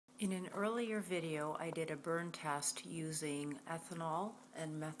In an earlier video, I did a burn test using ethanol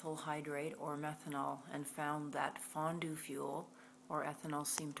and methyl hydrate or methanol and found that fondue fuel or ethanol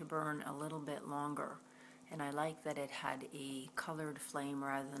seemed to burn a little bit longer. And I like that it had a colored flame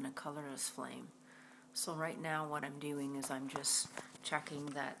rather than a colorless flame. So right now what I'm doing is I'm just checking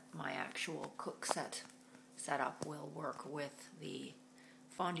that my actual cook setup will work with the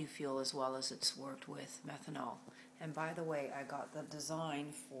fondue fuel as well as it's worked with methanol. And by the way, I got the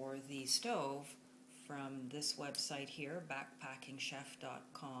design for the stove from this website here,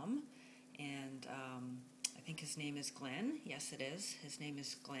 backpackingchef.com, and I think his name is Glen. Yes, it is. His name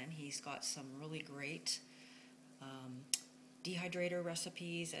is Glen. He's got some really great dehydrator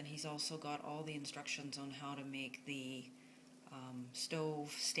recipes, and he's also got all the instructions on how to make the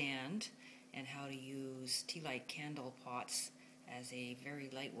stove stand and how to use Tealight candle pots as a very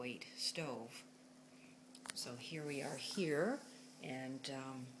lightweight stove. So here we are here, and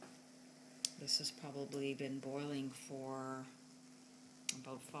this has probably been boiling for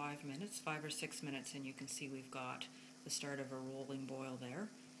about 5 or 6 minutes, and you can see we've got the start of a rolling boil there,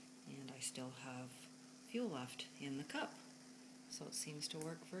 and I still have fuel left in the cup. So it seems to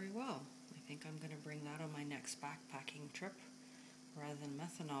work very well. I think I'm going to bring that on my next backpacking trip rather than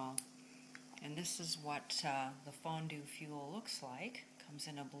methanol. And this is what the fondue fuel looks like. It comes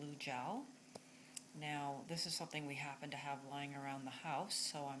in a blue gel. Now, this is something we happen to have lying around the house,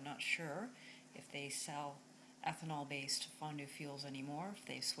 so I'm not sure if they sell ethanol-based fondue fuels anymore, if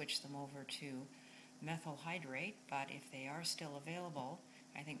they've switched them over to methyl hydrate, but if they are still available,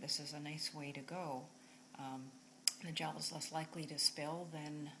 I think this is a nice way to go. The gel is less likely to spill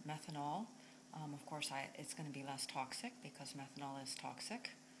than methanol. Of course, it's going to be less toxic because methanol is toxic.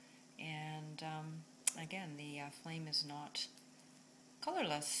 And again, the flame is not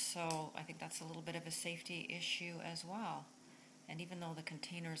colorless, so I think that's a little bit of a safety issue as well. And even though the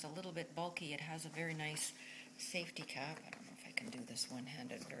container is a little bit bulky, it has a very nice safety cap. I don't know if I can do this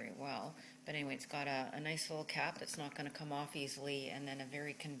one-handed very well, but anyway, it's got a nice little cap that's not going to come off easily, and then a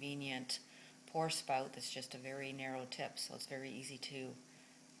very convenient pour spout that's just a very narrow tip, so it's very easy to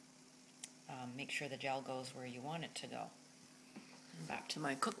make sure the gel goes where you want it to go. And back to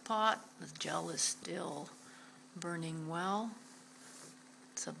my cook pot. The gel is still burning well.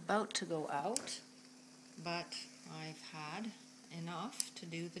 It's about to go out, but I've had enough to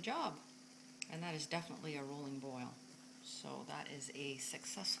do the job, and that is definitely a rolling boil. So that is a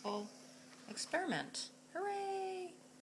successful experiment.